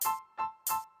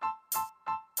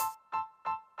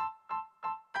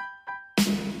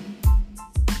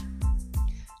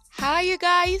Hi, you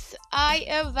guys. I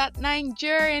am that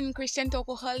Nigerian Christian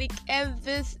Tokoholic, and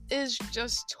this is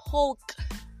just talk.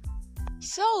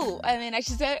 I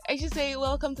should say,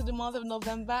 welcome to the month of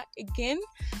November again.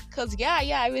 Cause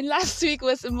last week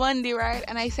was Monday, right?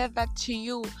 And I said that to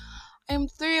you. I'm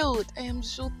thrilled. I am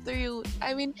so thrilled.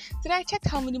 Did I check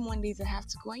how many Mondays I have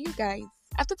to go? And you guys,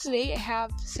 after today, I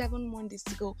have 7 Mondays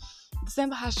to go.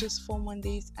 December has just 4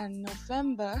 Mondays, and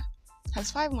November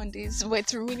has 5 Mondays, but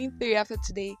it's remaining 3 after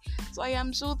today. So I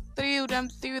am so thrilled. I'm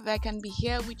thrilled that I can be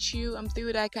here with you. I'm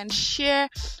thrilled that I can share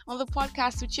on the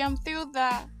podcast with you. I'm thrilled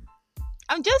that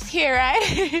I'm just here,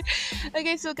 right?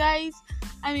 Okay, so guys,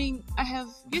 I have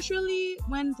usually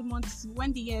when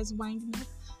the year is winding up,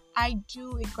 I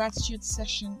do a gratitude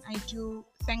session. I do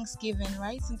Thanksgiving,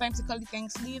 right? Sometimes I call it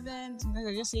Thanksgiving. Sometimes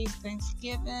I just say it's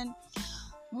Thanksgiving.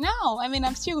 No,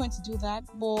 I'm still going to do that,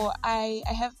 but I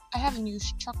have a new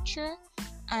structure,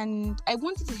 and I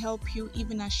wanted to help you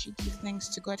even as you give thanks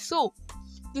to God. So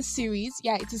this series,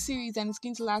 it's a series, and it's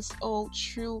going to last all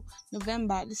through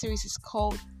November. The series is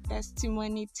called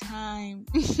Testimony Time.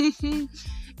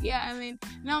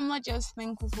 Now I'm not just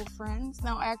thankful for friends.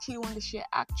 Now I actually want to share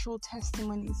actual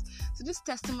testimonies. So these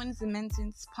testimonies are meant to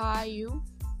inspire you.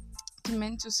 They're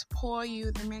meant to support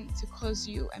you. They're meant to cause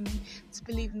you, to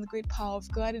believe in the great power of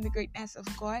God and the greatness of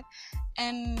God.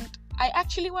 And what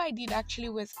I did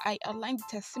was I outlined the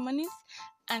testimonies,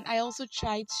 and I also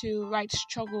tried to write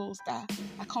struggles that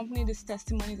accompany these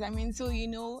testimonies.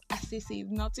 As they say,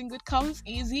 nothing good comes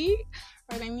easy,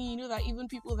 right? That even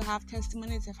people that have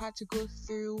testimonies have had to go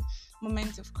through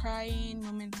moments of crying,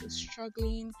 moments of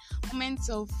struggling, moments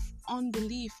of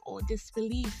unbelief or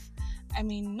disbelief.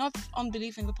 Not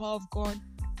unbelief in the power of God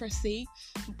per se,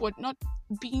 but not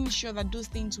being sure that those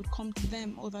things would come to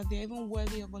them or that they're even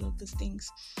worthy of all of those things,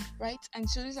 right? And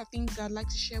so these are things that I'd like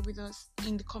to share with us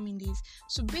in the coming days.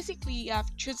 So basically,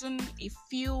 I've chosen a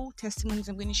few testimonies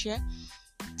I'm going to share.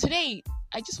 Today,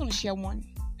 I just want to share one.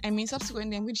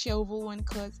 Subsequently, I'm going to share over one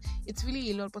because it's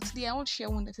really a lot. But today, I want to share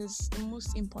one that is the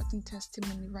most important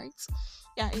testimony, right?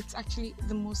 Yeah, it's actually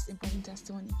the most important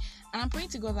testimony. And I'm praying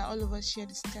to God that all of us share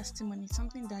this testimony. It's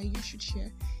something that you should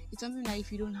share. It's something that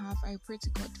if you don't have, I pray to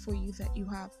God for you that you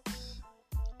have.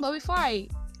 But before I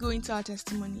go into our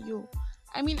testimony,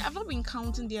 I've not been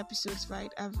counting the episodes,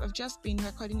 right? I've just been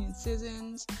recording in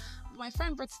seasons. But my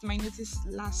friend brought it to my notice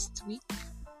last week.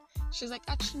 She was like,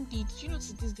 actually, did you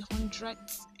notice this is the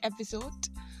 100th episode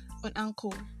on Anchor?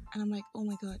 And I'm like, oh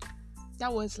my God,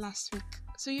 that was last week.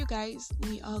 So you guys,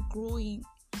 we are growing.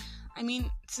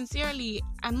 Sincerely,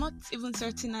 I'm not even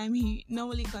certain I'm a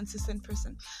normally consistent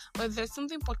person, but there's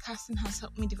something podcasting has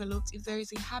helped me develop. If there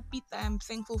is a habit that I'm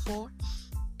thankful for,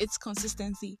 it's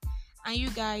consistency. And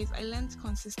you guys, I learned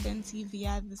consistency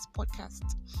via this podcast.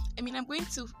 I'm going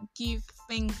to give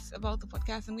things about the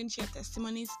podcast. I'm going to share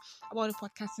testimonies about the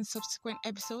podcast in subsequent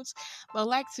episodes. But I'd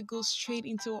like to go straight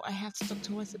into what I have to talk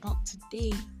to us about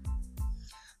today.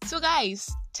 So guys,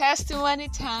 testimony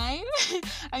time.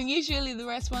 And usually the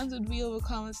response would be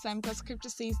overcome this time, because scripture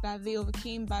says that they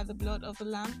overcame by the blood of the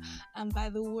Lamb and by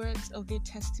the words of their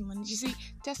testimony. You see,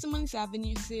 testimonies are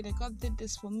avenues to say that God did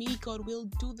this for me, God will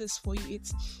do this for you.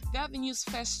 It's the avenues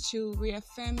first to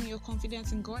reaffirm your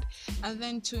confidence in God, and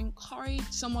then to encourage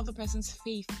some other person's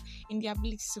faith in the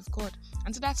abilities of God.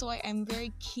 And so that's why I'm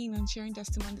very keen on sharing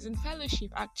testimonies in fellowship.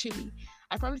 Actually,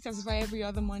 I probably testify every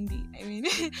other Monday.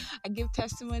 I give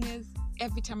testimonies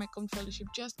every time I come to fellowship,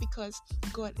 just because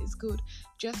God is good,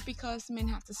 just because men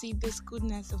have to see this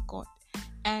goodness of God.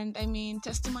 And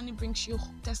testimonies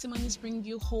bring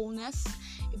you wholeness,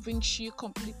 it brings you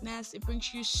completeness, it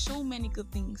brings you so many good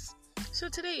things. So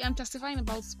today I'm testifying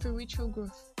about spiritual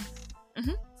growth.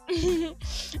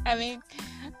 I'm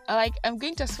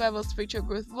going to testify about spiritual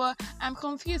growth, but I'm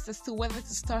confused as to whether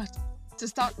to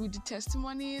start with the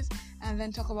testimonies and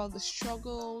then talk about the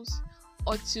struggles,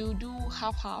 or to do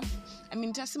half-half.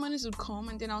 Testimonies would come,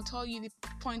 and then I'll tell you the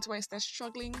point where I start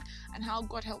struggling and how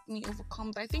God helped me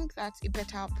overcome. I think that's a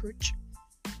better approach.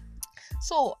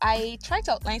 So I try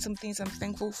to outline some things I'm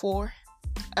thankful for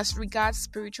as regards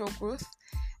spiritual growth,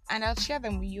 and I'll share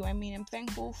them with you. I'm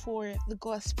thankful for the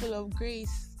gospel of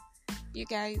grace, you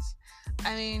guys.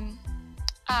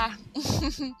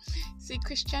 See,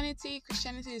 Christianity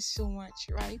is so much,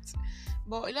 right?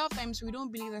 But a lot of times we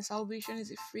don't believe that salvation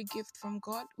is a free gift from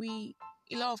God. A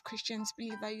lot of Christians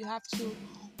believe that you have to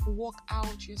work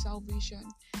out your salvation.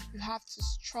 You have to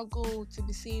struggle to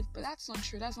be saved. But that's not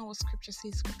true. That's not what Scripture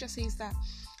says. Scripture says that,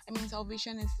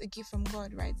 salvation is a gift from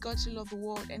God, right? God so loved the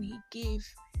world and He gave.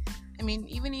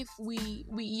 Even if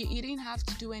you didn't have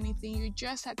to do anything, you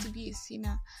just had to be a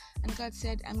sinner. And God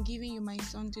said, I'm giving you my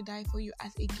son to die for you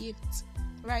as a gift.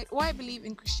 right? What I believe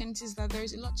in Christianity is that there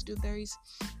is a lot to do. There is,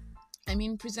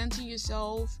 presenting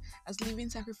yourself as living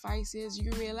sacrifices.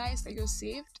 You realize that you're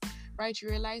saved, right? You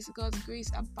realize that God's grace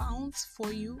abounds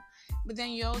for you, but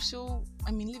then you also,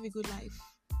 live a good life.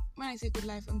 When I say good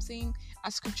life, I'm saying,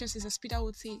 as scripture says, as Peter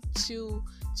would say, to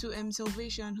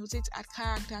salvation, who said to add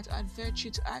character, to add virtue,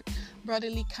 to add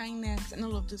brotherly kindness, and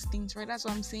all of those things, right? That's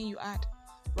what I'm saying you add,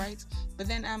 right? But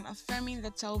then I'm affirming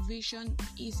that salvation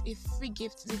is a free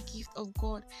gift, the gift of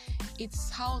God. It's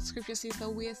how scripture says that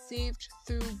we are saved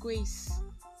through grace,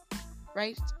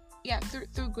 right? Yeah,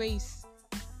 through grace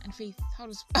and faith. How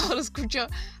does scripture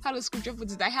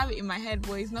put it? I have it in my head,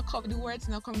 but it's not the words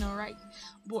not coming out right.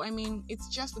 But it's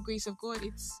just the grace of God.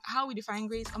 It's how we define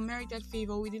grace: unmerited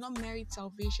favor. We did not merit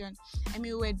salvation.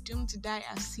 We were doomed to die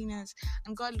as sinners,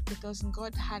 and God looked at us and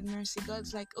God had mercy.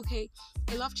 God's like, okay,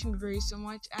 I love Chimberry so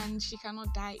much, and she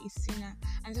cannot die a sinner,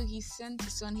 and so He sent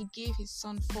His Son. He gave His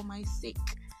Son for my sake,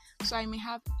 so I may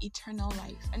have eternal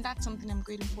life. And that's something I'm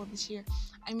grateful for this year.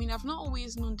 I've not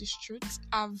always known this truth.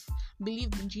 I've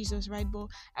believed in Jesus, right? But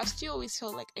I've still always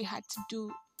felt like I had to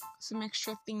do some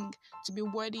extra thing to be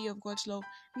worthy of God's love.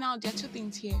 Now, there are two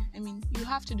things here. You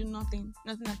have to do nothing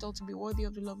at all to be worthy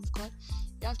of the love of God.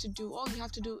 All you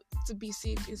have to do to be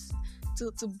saved is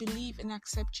to believe and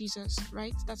accept Jesus,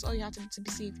 right? That's all you have to do to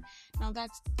be saved. Now,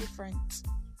 that's different,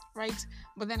 right?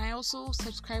 But then I also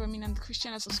subscribe. I'm the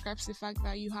Christian that subscribes to the fact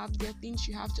that there are things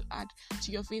you have to add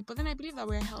to your faith. But then I believe that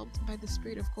we're helped by the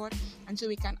Spirit of God, and so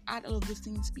we can add all of these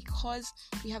things because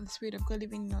we have the Spirit of God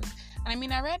living in us.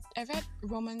 And I read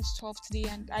Romans 12 today,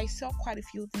 and I saw quite a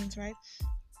few things, right?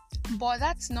 But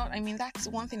that's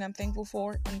one thing I'm thankful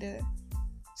for on the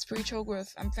spiritual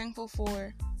growth. I'm thankful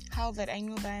for how that I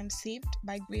know that I'm saved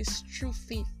by grace through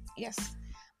faith. Yes,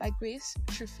 by grace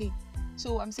through faith.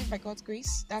 So I'm saved by God's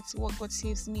grace. That's what God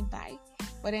saves me by.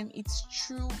 But then it's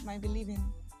through my believing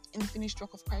in the finished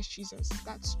work of Christ Jesus.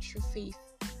 That's true faith,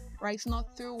 right?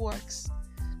 Not through works,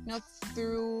 not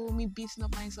through me beating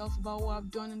up myself about what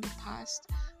I've done in the past,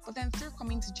 but then through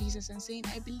coming to Jesus and saying,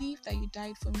 I believe that you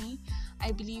died for me.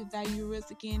 I believe that you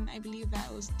rose again. I believe that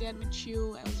I was dead with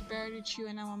you. I was buried with you,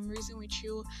 and now I'm risen with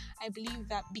you. I believe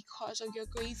that because of your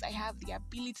grace, I have the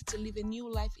ability to live a new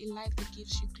life, a life that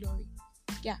gives you glory.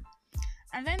 Yeah.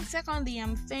 And then secondly,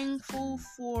 I'm thankful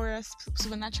for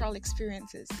supernatural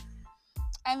experiences.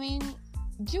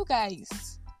 You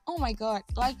guys, oh my God,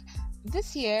 like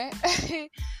this year, I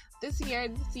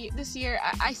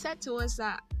said to us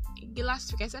that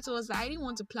last week, I didn't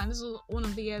want to plan. This was one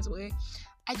of the years where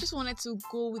I just wanted to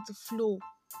go with the flow,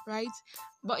 right?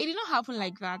 But it did not happen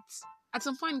like that. At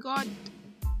some point,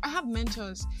 I have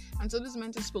mentors, and so these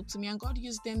mentors spoke to me, and God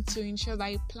used them to ensure that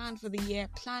I planned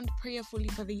prayerfully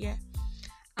for the year.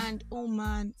 And oh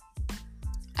man,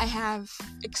 I am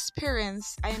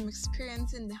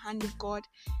experiencing the hand of God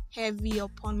heavy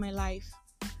upon my life.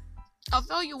 I'll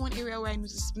tell you one area where I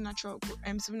notice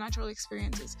supernatural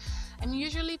experiences.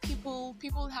 Usually people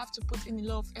have to put in a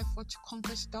lot of effort to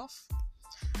conquer stuff.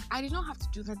 I did not have to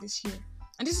do that this year.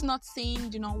 And this is not saying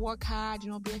do not work hard, do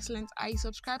not be excellent. I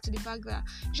subscribe to the fact that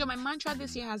my mantra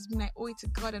this year has been I owe it to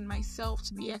God and myself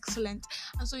to be excellent.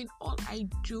 And so in all I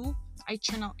do, I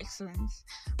channel excellence.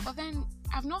 But then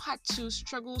I've not had to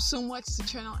struggle so much to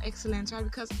channel excellence, right?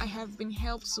 Because I have been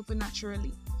helped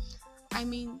supernaturally.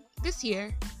 This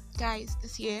year,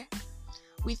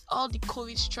 with all the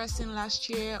COVID stressing last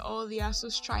year, all the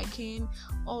ASU striking,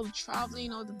 all the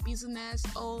traveling, all the business,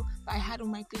 all that I had on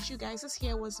my plate, you guys, this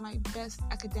year was my best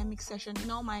academic session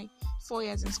in all my 4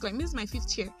 years in school. This is my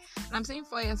 5th year, and I'm saying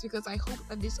 4 years because I hope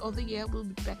that this other year will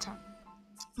be better.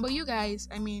 But you guys,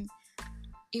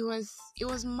 it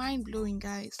was mind-blowing,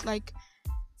 guys.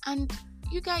 And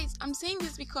you guys, I'm saying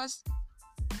this because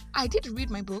I did read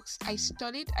my books, I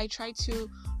studied, I tried to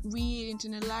read,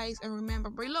 internalize, and remember,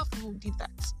 but a lot of people did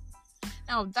that.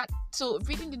 So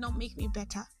reading did not make me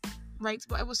better, right?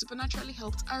 But I was supernaturally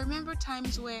helped. I remember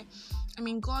times where,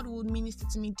 God would minister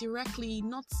to me directly,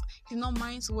 not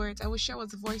mind's words. I would share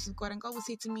with the voice of God, and God would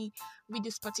say to me, read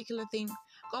this particular thing.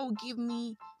 God would give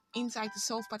me insight to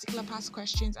solve particular past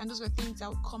questions, and those were things that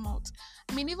would come out.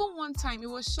 Even one time, it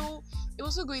was so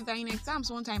great that in exams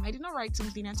one time I did not write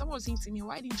something, and someone was saying to me,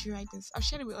 why didn't you write this? I've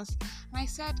shared it with us, and I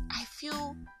said, I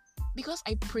feel because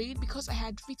I prayed, because I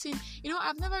had written,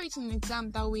 I've never written an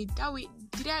exam that way. Did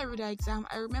I write that exam?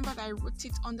 I remember that I wrote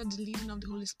it under the leading of the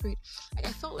Holy Spirit.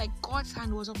 I felt like God's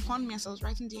hand was upon me as I was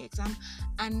writing the exam,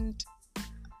 and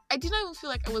I did not even feel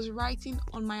like I was writing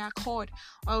on my accord,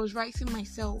 or I was writing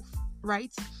myself,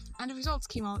 right? And the results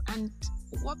came out, and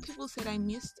what people said I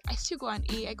missed, I still got an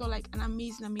A. I got an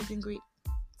amazing grade,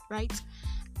 right?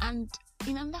 And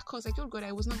in another course, I told God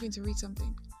I was not going to read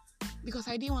something because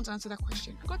I didn't want to answer that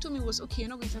question. And God told me it was okay, you're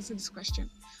not going to answer this question,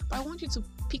 but I want you to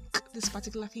pick this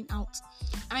particular thing out.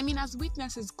 And I mean, as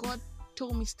witnesses, God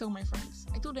told me to tell my friends.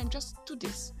 I told them, just do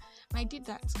this. And I did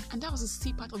that. And that was the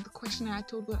C part of the question I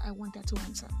told God I wanted to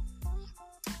answer.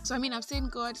 So I mean, I've seen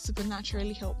God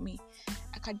supernaturally help me.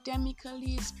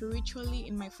 Academically, spiritually,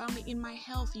 in my family, in my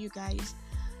health, you guys.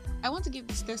 I want to give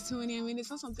this testimony. I mean,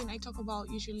 it's not something I talk about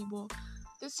usually, but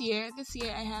this year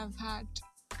I have had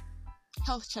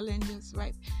health challenges,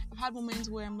 right? I've had moments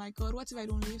where I'm like, God, what if I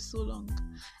don't live so long?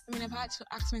 I mean, I've had to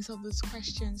ask myself those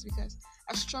questions because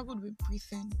I've struggled with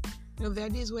breathing. You know, there are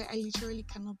days where I literally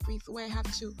cannot breathe, where I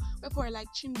have to, where people are like,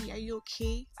 Chimdi, are you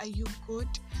okay? Are you good?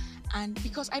 And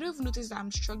because I don't even notice that I'm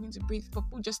struggling to breathe, but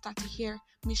people just start to hear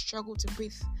me struggle to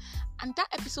breathe. And that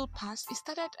episode passed. I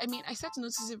started to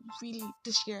notice it really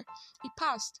this year. It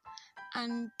passed.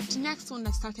 And the next one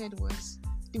that started was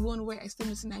the one where I started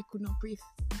noticing I could not breathe.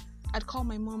 I'd call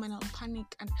my mom and I'd panic,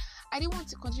 and I didn't want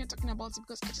to continue talking about it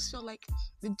because I just felt like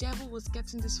the devil was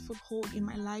getting this foothold in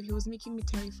my life. He was making me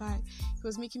terrified. He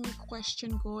was making me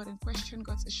question God and question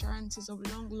God's assurances of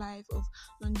long life, of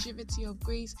longevity, of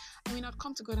grace. I mean, I'd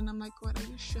come to God and I'm like, God, are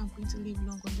you sure I'm going to live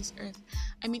long on this earth?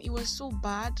 I mean, it was so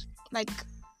bad, like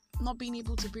not being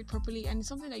able to breathe properly, and it's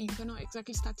something that you cannot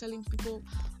exactly start telling people.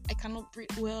 I cannot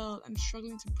breathe well, I'm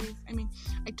struggling to breathe. I mean,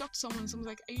 I talked to someone's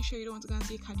like, are you sure you don't want to go and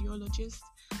see a cardiologist?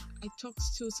 I talked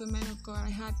to some men of God.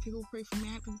 I had people pray for me.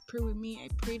 I had people pray with me. I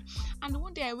prayed. And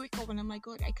one day I wake up and I'm like,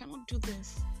 God, I cannot do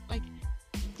this. Like,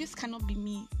 this cannot be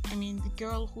me. I mean, the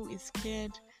girl who is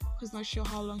scared, who's not sure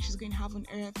how long she's going to have on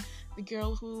earth, the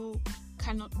girl who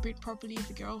cannot breathe properly,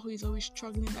 the girl who is always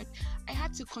struggling. Like, I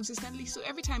had to consistently, so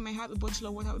every time I have a bottle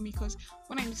of water with me, because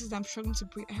when I notice that I'm struggling to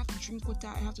breathe, I have to drink water.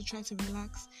 I have to try to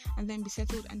relax and then be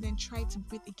settled and then try to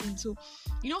breathe again. So,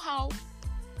 you know how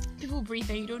people breathe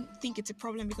and you don't think it's a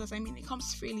problem, because I mean, it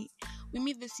comes freely. With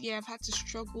me this year, I've had to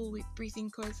struggle with breathing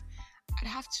because I'd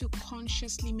have to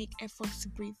consciously make efforts to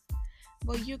breathe.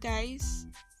 But you guys,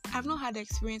 I've not had the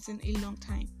experience in a long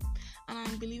time, and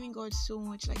I'm believing God so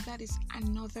much. Like, that is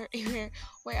another area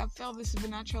where I felt the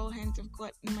supernatural hand of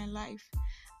God in my life.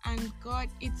 And God,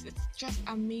 it's just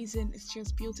amazing. It's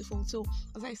just beautiful. So,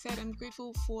 as I said, I'm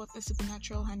grateful for the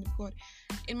supernatural hand of God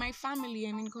in my family.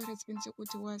 I mean, God has been so good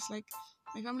to us. Like,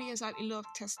 my family has had a lot of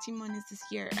testimonies this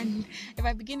year, and if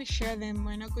I begin to share them,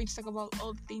 we're not going to talk about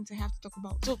all the things I have to talk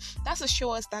about. So that's to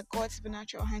show us that God's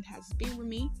supernatural hand has been with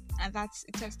me, and that's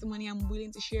a testimony I'm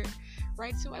willing to share,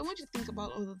 right? So I want you to think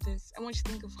about all of this. I want you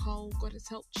to think of how God has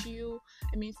helped you.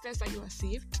 I mean, first that you are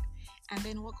saved, and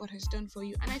then what God has done for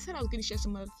you. And I said I was going to share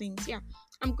some other things. Yeah,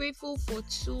 I'm grateful for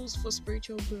tools for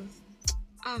spiritual growth.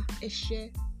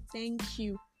 Eshe, thank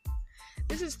you.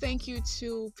 This is thank you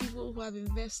to people who have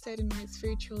invested in my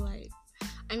spiritual life.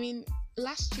 I mean,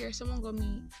 last year someone got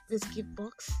me this gift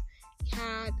box. It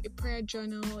had a prayer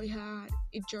journal, it had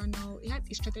a journal, it had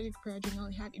a strategic prayer journal,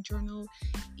 it had a journal,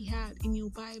 it had a new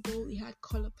Bible, it had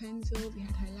color pencils, it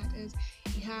had highlighters,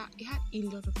 it had a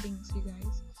lot of things, you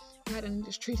guys. It had an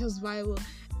illustrator's Bible,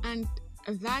 and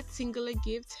that singular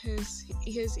gift has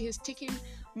taken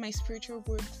my spiritual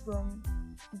growth from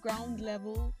ground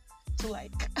level to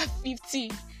like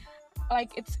 50.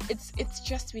 Like, it's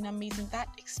just been amazing, that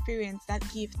experience, that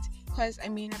gift. Because I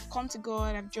mean, I've come to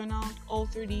God, I've journaled all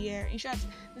through the year. In short,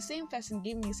 the same person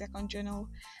gave me a second journal,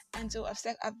 and so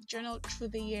I've journaled through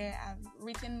the year. I've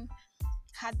written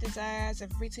had desires,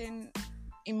 I've written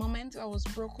in moments where I was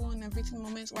broken, I've written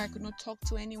moments where I could not talk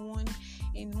to anyone,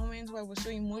 in moments where I was so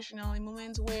emotional, in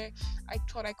moments where I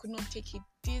thought I could not take it.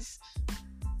 These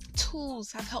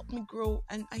tools have helped me grow,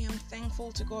 and I am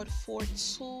thankful to God for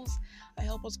tools that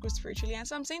help us grow spiritually. And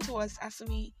so I'm saying to us, as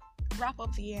we wrap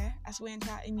up the year, as we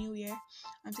enter a new year,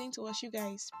 I'm saying to us, you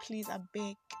guys, please, I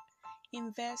beg,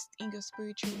 invest in your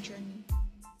spiritual journey.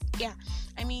 Yeah,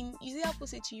 I mean, you see how people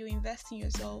say to you, invest in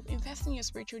yourself. Invest in your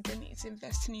spiritual journey. It's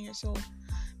investing in yourself,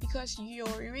 because you're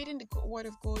reading the word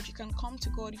of God. You can come to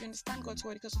God, you understand God's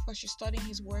word, because of course you're studying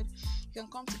his word. You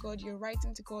can come to God, you're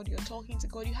writing to God, you're talking to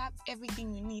God. You have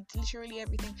everything you need, literally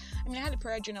everything. I mean, I had a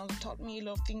prayer journal that taught me a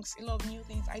lot of things, a lot of new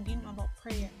things I didn't know about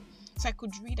prayer. So I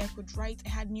could read, I could write, I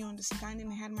had new understanding,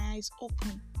 I had my eyes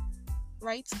open,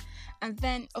 right? And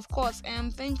then, of course, I am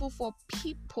thankful for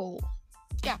people.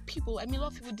 Yeah, people. I mean, a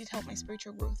lot of people did help my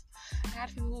spiritual growth. I had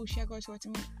people who share God's word to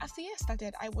me. As the year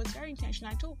started, I was very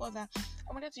intentional. I told God that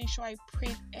I wanted to ensure I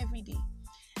prayed every day.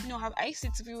 You know, I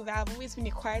said to people that I've always been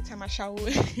a quiet time at shower.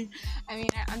 I mean,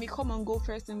 I'm a come and go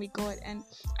person with God, and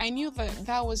I knew that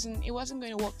it wasn't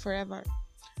going to work forever.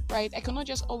 right? I cannot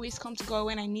just always come to God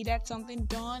when I needed something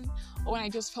done or when I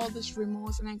just felt this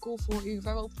remorse and I go for a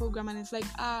revival program and it's like,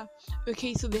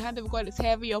 okay, so the hand of God is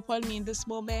heavy upon me in this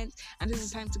moment and this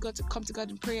is time to come to God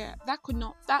in prayer. That could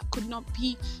not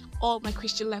be all my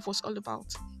Christian life was all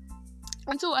about.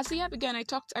 And so as the year began, I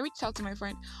reached out to my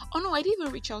friend. Oh no, I didn't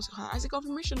even reach out to her. As a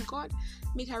confirmation, God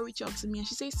made her reach out to me and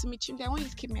she says to me, Chimdi, I want you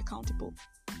to keep me accountable.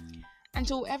 And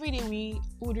so every day we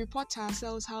would report to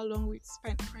ourselves how long we've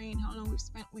spent praying, how long we've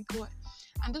spent with God.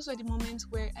 And those were the moments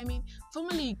where,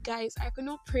 formally, guys, I could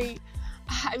not pray.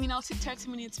 I'll sit 30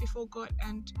 minutes before God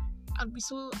and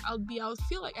I'll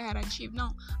feel like I had achieved.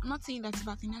 Now, I'm not saying that's a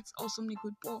bad thing, that's awesomely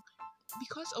good, but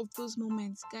because of those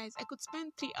moments, guys, I could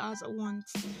spend 3 hours at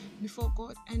once before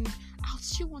God and I'll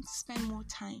still want to spend more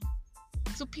time.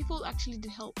 So people actually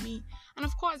did help me. And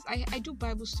of course, I do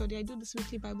Bible study. I do this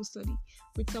weekly Bible study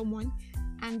with someone.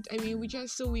 And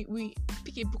we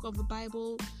pick a book of the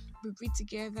Bible, we read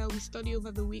together, we study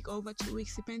over the week, over 2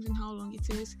 weeks, depending on how long it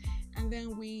is. And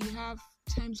then we have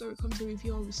times where we come to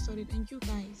review all we studied. And you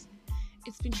guys,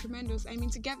 it's been tremendous.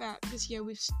 Together this year,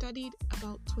 we've studied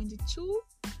about 22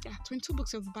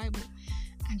 books of the Bible.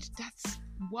 And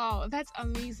that's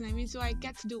amazing. So I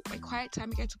get to do my quiet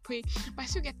time, I get to pray, but I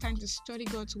still get time to study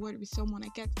God's word with someone. I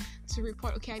get to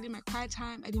report, okay, I did my quiet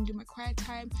time, I didn't do my quiet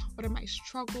time, what are my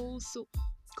struggles? So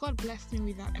God blessed me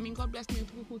with that. God blessed me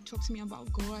with people who talk to me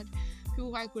about God, people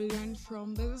who I could learn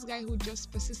from. There's this guy who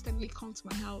just persistently comes to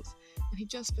my house and he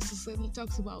just persistently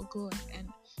talks about God. And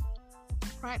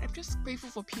right, I'm just grateful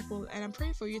for people, and I'm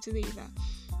praying for you today that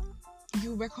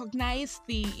you recognize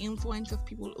the influence of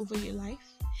people over your life.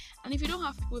 And if you don't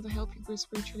have people that help you grow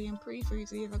spiritually, I'm praying for you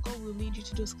today that God will lead you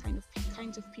to those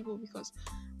kinds of people, because,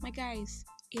 my guys,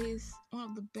 it is one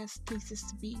of the best places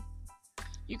to be.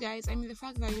 You guys, the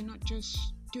fact that you're not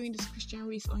just doing this Christian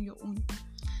race on your own.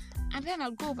 And then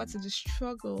I'll go over to the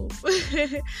struggles.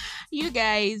 You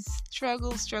guys,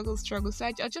 struggles. So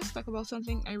I'll just talk about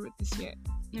something I wrote this year.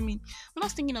 When I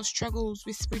was thinking of struggles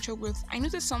with spiritual growth, I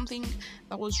noticed something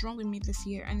that was wrong with me this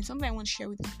year, and it's something I want to share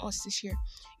with us this year.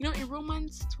 In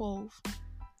Romans 12,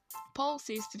 Paul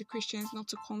says to the Christians not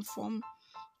to conform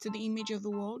to the image of the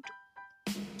world,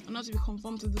 not to be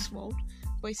conformed to this world,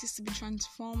 but it says to be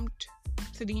transformed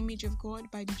to the image of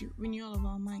God by the renewal of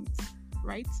our minds,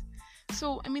 right?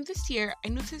 So, this year, I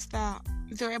noticed that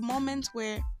there are moments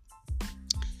where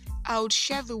I would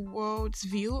share the world's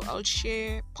view, I would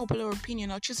share popular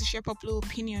opinion, I'll choose to share popular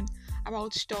opinion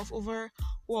about stuff over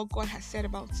what God has said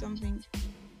about something,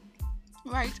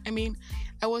 right?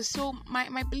 I was so,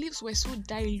 my beliefs were so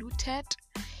diluted.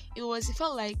 It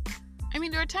felt like,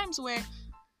 there are times where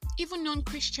even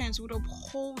non-Christians would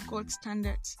uphold God's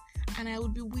standards, and I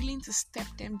would be willing to step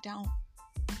them down,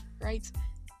 right?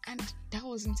 And that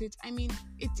wasn't it.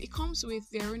 It comes with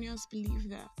the erroneous belief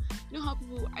that, how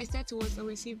I said to us that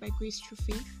we're saved by grace through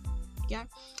faith, yeah?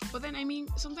 But then,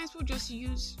 sometimes people just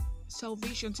use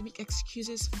salvation to make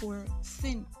excuses for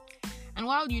sin. And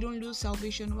while you don't lose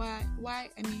salvation,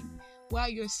 while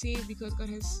you're saved because God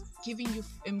has given you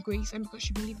grace and because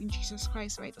you believe in Jesus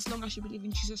Christ, right? As long as you believe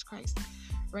in Jesus Christ,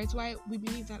 right? Why we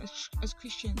believe that as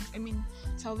Christians,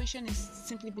 salvation is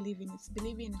simply believing. It's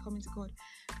believing and coming to God.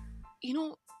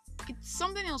 It's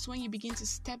something else when you begin to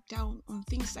step down on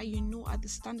things that are the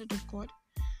standard of God,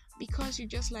 because you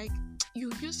just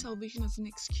you use salvation as an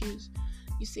excuse.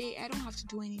 You say, I don't have to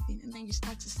do anything, and then you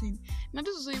start to sin. Now,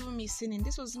 this wasn't even me sinning.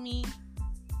 This was me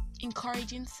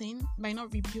encouraging sin by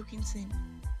not rebuking sin,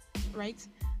 right?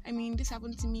 This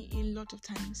happened to me a lot of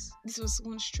times. This was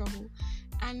one struggle.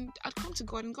 And I'd come to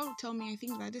God and God would tell me, I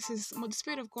think that this is the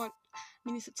Spirit of God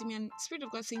ministered to me, and the Spirit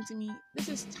of God saying to me, this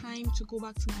is time to go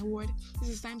back to my word. This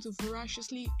is time to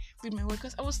voraciously read my word,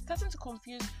 because I was starting to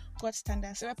confuse God's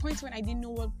standards. There were points when I didn't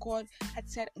know what God had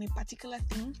said on a particular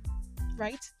thing,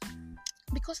 right?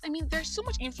 Because there's so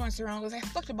much influence around us.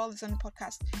 I've talked about this on the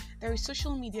podcast. There is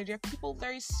social media, there are people,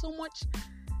 there is so much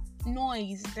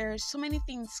noise, there are so many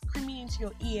things screaming into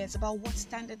your ears about what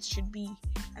standards should be.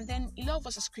 And then a lot of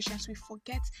us as Christians, we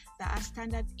forget that our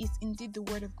standard is indeed the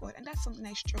word of God. And that's something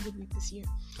I struggled with this year.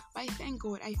 But I thank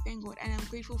God, and I'm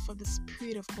grateful for the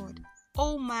Spirit of God.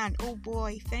 Oh man, oh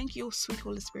boy, thank you, sweet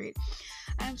Holy Spirit.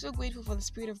 I'm so grateful for the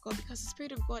Spirit of God, because the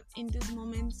Spirit of God in these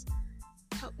moments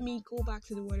helped me go back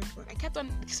to the word of God.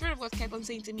 The Spirit of God kept on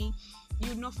saying to me,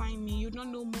 you'd not find me, you'd not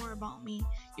know more about me,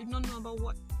 you'd not know about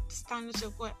what standards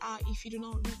of God are if you do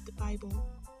not read the Bible.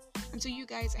 And so you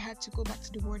guys, I had to go back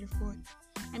to the word of God.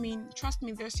 Trust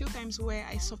me, there are still times where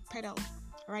I soft pedal,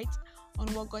 right, on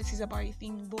what God says about a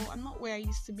thing, but I'm not where I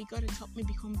used to be. God has helped me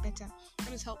become better. God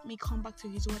has helped me come back to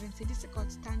His word and say, this is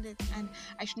God's standard, and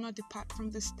I should not depart from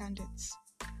the standards.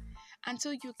 And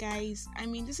so you guys, I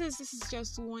mean, this is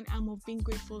just one arm of being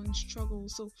grateful in struggle.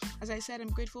 So as I said, I'm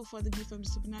grateful for the gift of the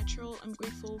supernatural. I'm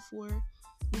grateful for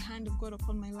the hand of God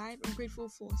upon my life. I'm grateful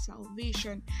for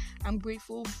salvation. I'm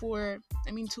grateful for,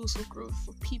 total growth,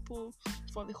 for people,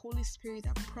 for the Holy Spirit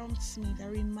that prompts me, that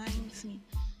reminds me,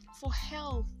 for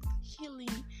health, healing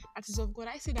that is of God.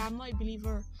 I say that I'm not a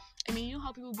believer. You know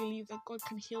how people believe that God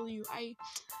can heal you.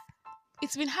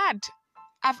 It's been hard.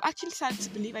 I've actually started to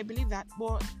believe. I believe that,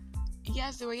 but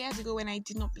yes, there were years ago when I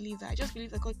did not believe that. I just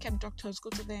believed that God kept doctors, go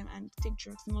to them and take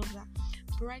drugs and all of that.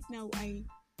 But right now,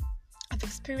 I've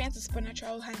experienced the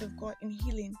supernatural hand of God in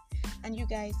healing. And you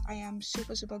guys, I am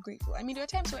super, super grateful. There are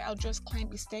times where I'll just climb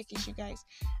the staircase, you guys,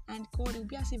 and God, it would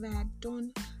be as if I had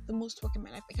done the most work in my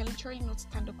life. I can literally not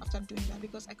stand up after doing that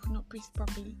because I could not breathe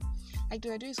properly. Like,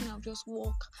 do I do this when I'll just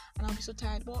walk and I'll be so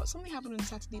tired? But something happened on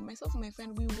Saturday. Myself and my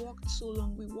friend, we walked so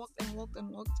long. We walked and walked and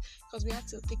walked because we had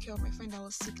to take care of my friend that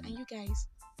was sick. And you guys,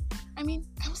 I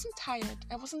wasn't tired.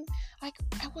 I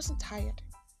wasn't tired.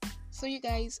 So you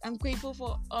guys, I'm grateful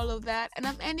for all of that. And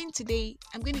I'm ending today.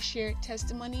 I'm going to share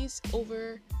testimonies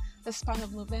over the span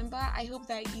of November. I hope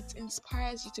that it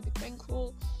inspires you to be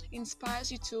thankful,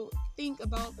 inspires you to think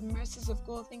about the mercies of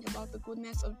God, think about the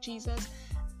goodness of Jesus,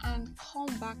 and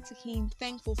come back to Him,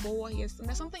 thankful for what He has done.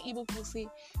 There's something Igbo people say.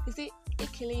 They say,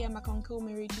 Ekele ya maka nke o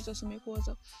mere Jesus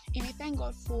umekwuozo. If you thank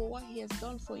God for what He has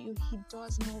done for you, He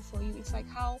does more for you. It's like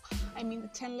how, the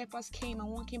 10 lepers came and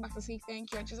one came back to say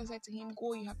thank you, and Jesus said to him,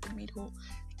 go, you have been made whole.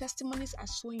 Testimonies are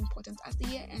so important. As the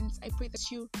year ends, I pray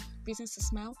that you business to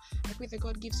smile. I pray that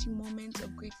God gives you moments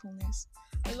of gratefulness.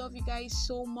 I love you guys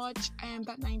so much. I am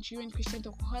that Nigerian Christian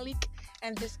alcoholic,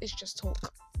 and this is Just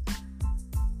Talk.